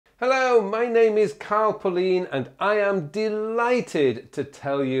Hello, my name is Pullein and I am delighted to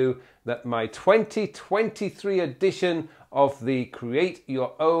tell you that my 2023 edition of the Create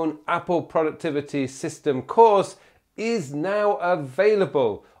Your Own Apple Productivity System course is now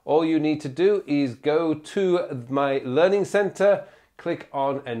available. All you need to do is go to my Learning Center, click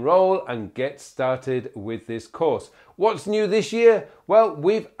on Enroll and get started with this course. What's new this year? Well,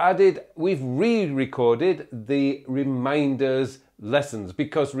 we've re-recorded the Reminders lessons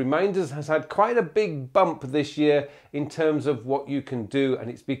because Reminders has had quite a big bump this year in terms of what you can do, and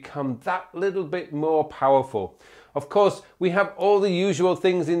it's become that little bit more powerful. Of course, we have all the usual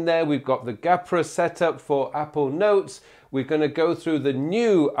things in there. We've got the GAPRA setup for Apple Notes. We're going to go through the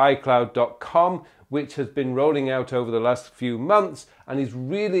new iCloud.com, which has been rolling out over the last few months and is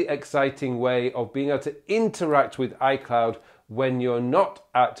really exciting way of being able to interact with iCloud when you're not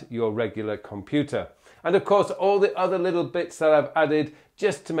at your regular computer. And of course, all the other little bits that I've added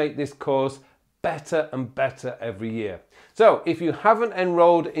just to make this course better and better every year. So if you haven't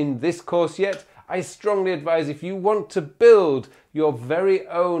enrolled in this course yet, I strongly advise, if you want to build your very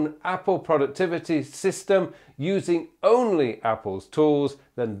own Apple productivity system using only Apple's tools,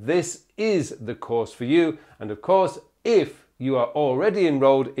 then this is the course for you. And of course, if you are already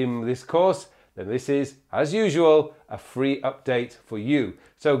enrolled in this course, then this is, as usual, a free update for you.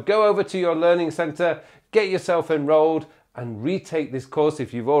 So go over to your Learning Center, get yourself enrolled and retake this course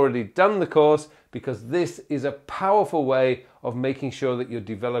if you've already done the course, because this is a powerful way of making sure that you're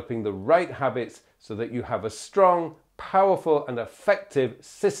developing the right habits so that you have a strong, powerful and effective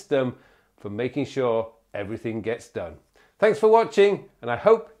system for making sure everything gets done. Thanks for watching and I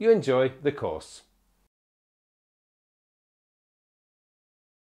hope you enjoy the course.